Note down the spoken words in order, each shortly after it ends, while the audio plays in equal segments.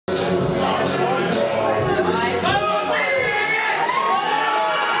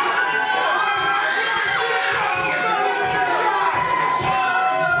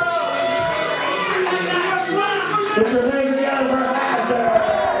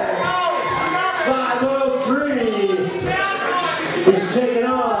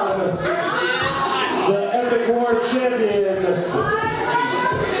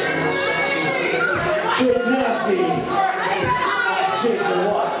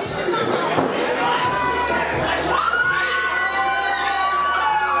shots.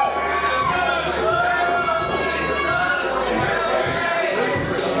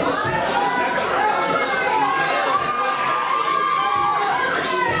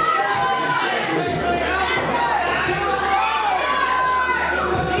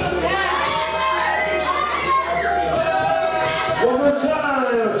 One more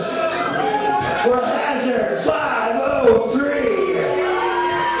time for Hazard 503.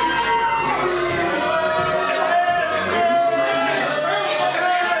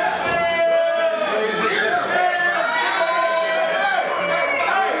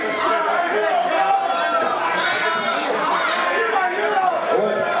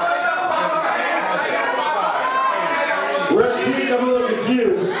 Red Peak, I'm a little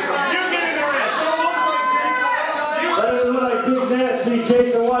confused. That doesn't look like Big Nasty,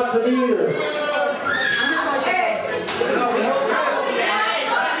 Jason Watts to me either.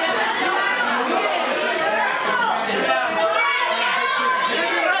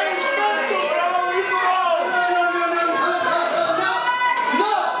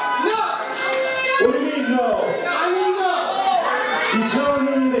 What do you mean no? I mean no. You told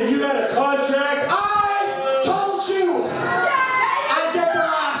me that you had a contract? I told you I'd get the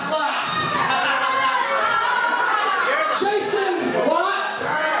last laugh. Jason Watts,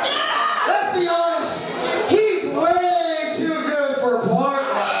 let's be honest, he's way too good for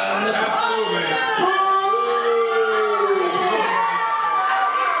Portland. Absolutely.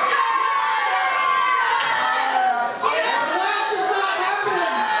 That's just not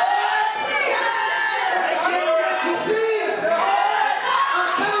happening. You see,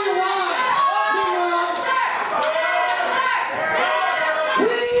 I'll tell you why.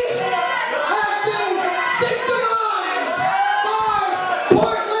 We have been victimized by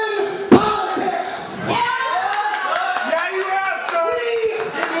Portland politics. Yeah, you have, sir.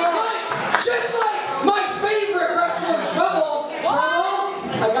 Just like my favorite wrestler, Trouble,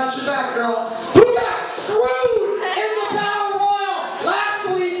 I got your back, girl, who got screwed in the Battle Royal last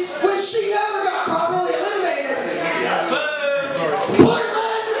week when she never got properly eliminated.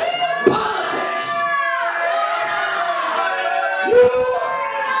 Portland politics. You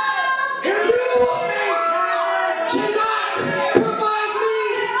cannot provide me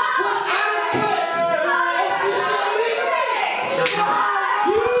with adequate officiating.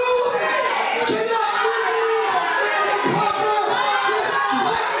 You cannot give me the proper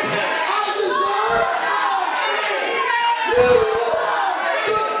respect I deserve. You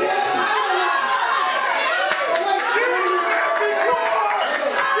don't get a title match.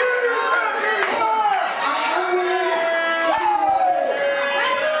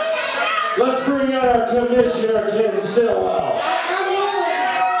 Let's bring out our commissioner, Ken Stillwell. I'm willing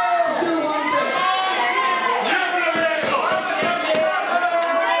to do one thing.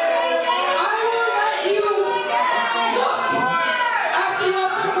 I will let you look at the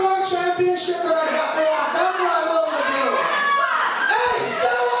Open World Championship that I got for off. That's what I'm willing to do. Hey,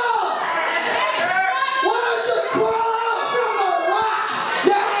 Stillwell! Why don't you crawl out from the rock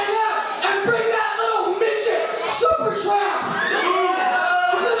you hang out and bring that little midget super trap?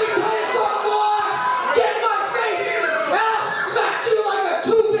 Because let me tell you something, boy. Get in my face and I'll smack you like a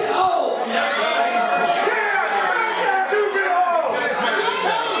 2-bit hole.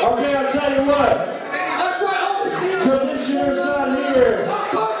 Okay, I'll tell you what. That's right, open deal. Commissioner's not here. Of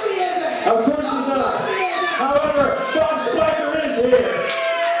course he isn't. Of course he's not. However, Bob Spiker is here.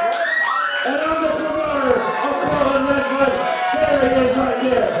 And I'm the promoter of Portland Wrestling. There he is right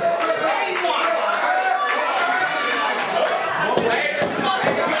there.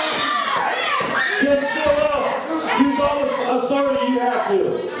 Ken Stillwell, use all the authority you have to.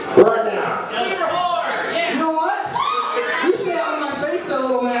 Right now. You know what? You stay out of my face there,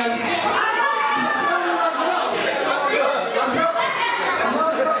 little man.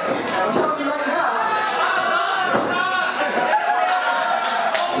 I'm telling you right now.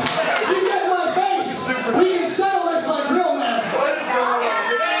 If you get in my face, we can settle this like real men.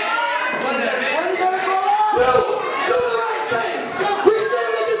 You do the right thing.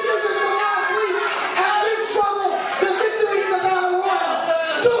 Rescind the decision from last week and give Trouble the victory in the Battle Royal.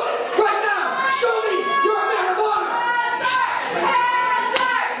 Do it right now. Show me you're a man of honor.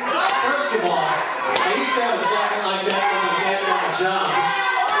 First of all, I used to have a jacket like that when my dad got a job.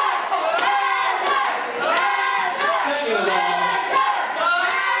 Second of all,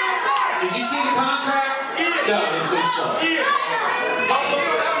 did you see the contract? No, I didn't think so.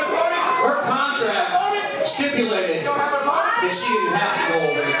 Her contract stipulated that she didn't have to go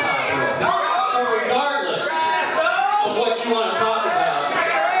over the top rope. So regardless of what you want to talk about,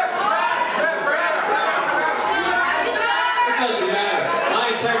 it doesn't matter. My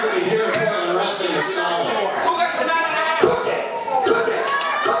integrity here in Portland wrestling is solid. Cook it! Cook it!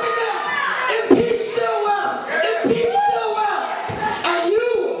 Cook it now! Impeach Stillwell! Impeach Stillwell! And you,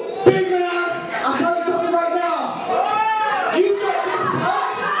 big man, I'm telling you something right now. You get this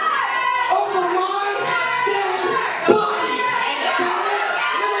belt over my dead body. Got it,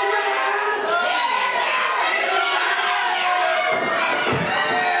 little man?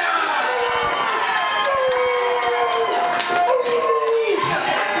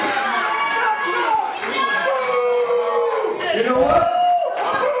 You know what?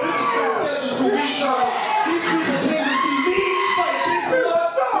 This has been scheduled for weeks already. These people came to see me fight Jason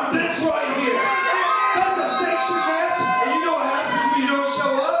Lutz for this right here. That's a sanctioned match, and you know what happens when you don't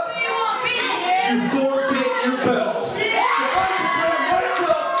show up? You forfeit your belt. So I'm declaring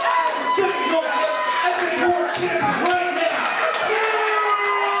myself the Pacific Northwest Epic World Champion right now.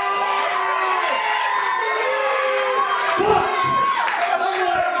 But I'm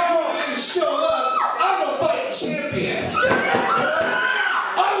not in control of you show up. I'm a fighting champion.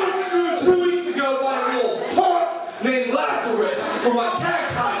 I was screwed 2 weeks ago by a little punk named Lazarus for my tag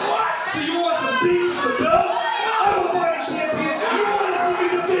titles. So you want some beef with the belts? I'm a fighting champion. You want to see me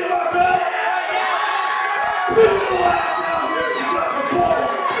defend my belt? Bring your ass out here if you got the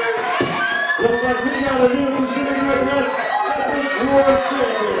balls. Looks like we got a new Pacific Northwest Epic World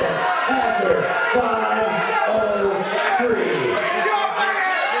Champion. Answer 503.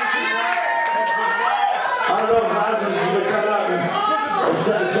 I don't know if Lazarus is going to come out and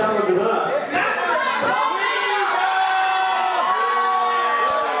set a challenge or not.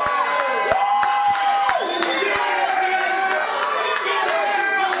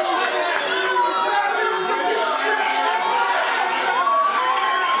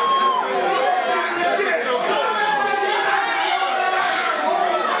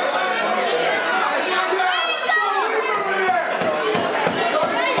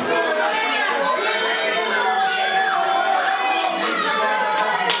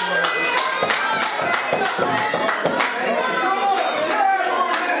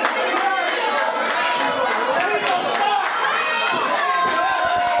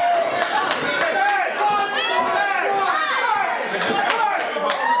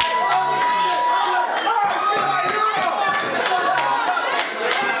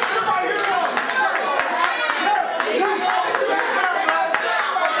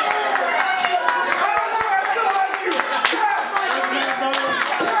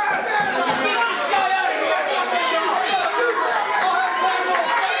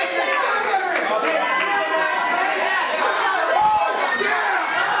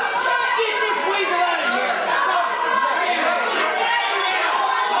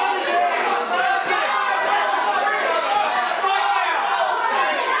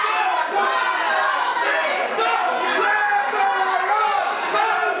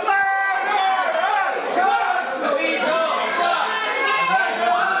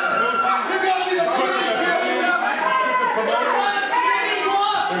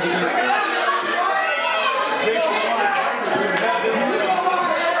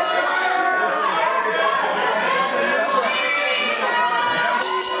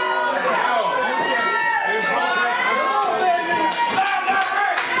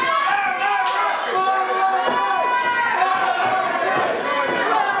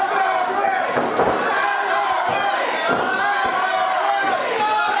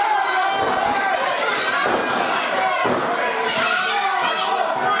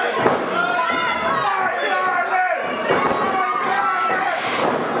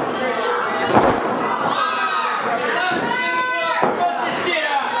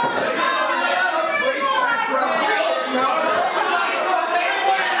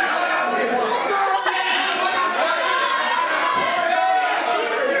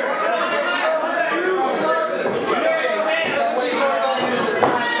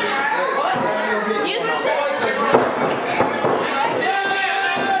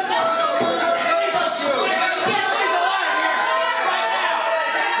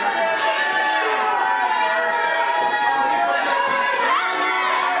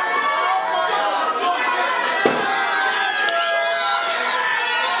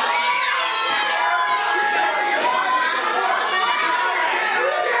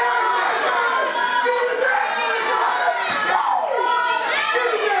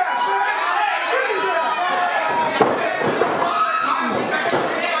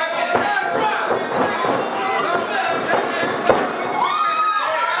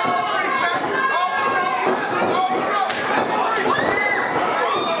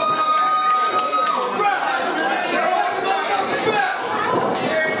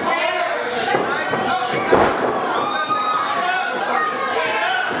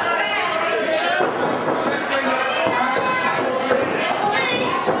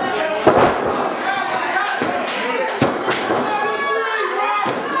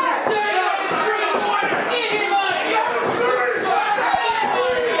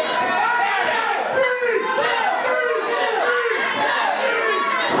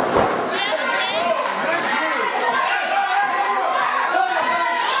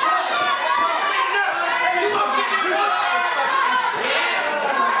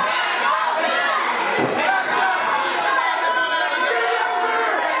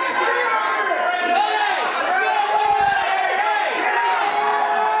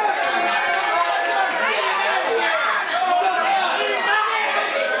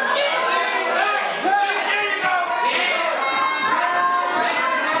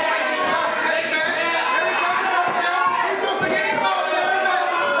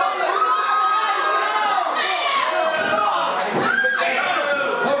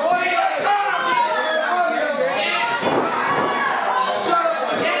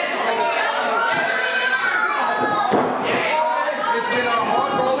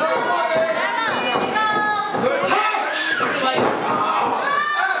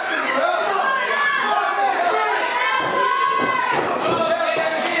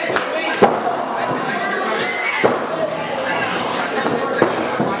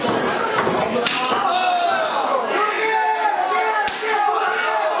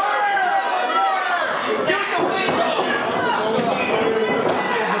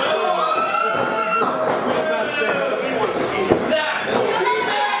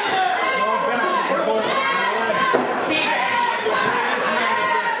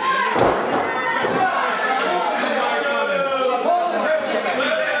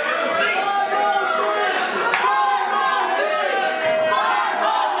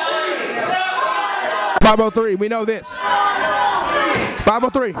 503, we know this.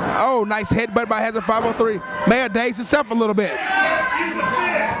 503. Oh, nice headbutt by Hazard. 503. May have dazed himself a little bit. Did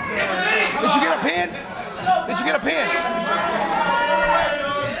you get a pin? Did you get a pin?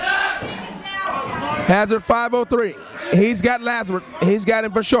 Hazard 503. He's got Lazarus. He's got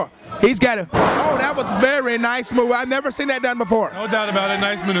him for sure. He's got him. Oh, that was very nice move. I've never seen that done before. No doubt about it.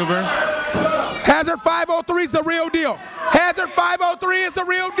 Nice maneuver. Hazard 503 is the real deal. Hazard 503 is the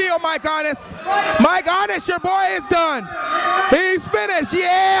real deal, Mike Honest. Mike Honest, your boy is done. He's finished.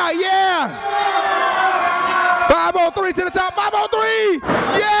 Yeah, yeah. 503 to the top. 503.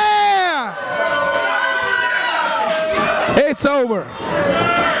 Yeah. It's over.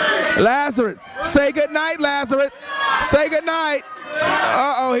 Lazarus, say goodnight, Lazarus. Say goodnight.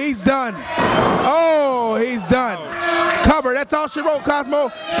 Uh-oh, he's done. Oh, he's done. Cover, that's all she wrote,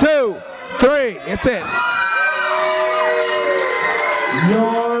 Cosmo. 2, 3, it's it.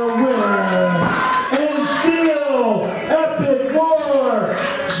 Your winner and still Epic War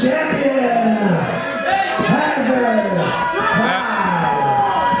Champion, Hazard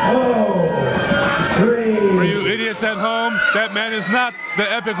 503. For you idiots at home, that man is not the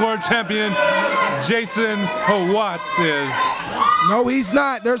Epic World Champion. Jason Watts is. No, he's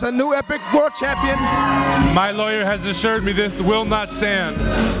not. There's a new Epic World Champion. My lawyer has assured me this will not stand.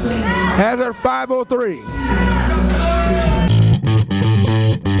 Hazard 503.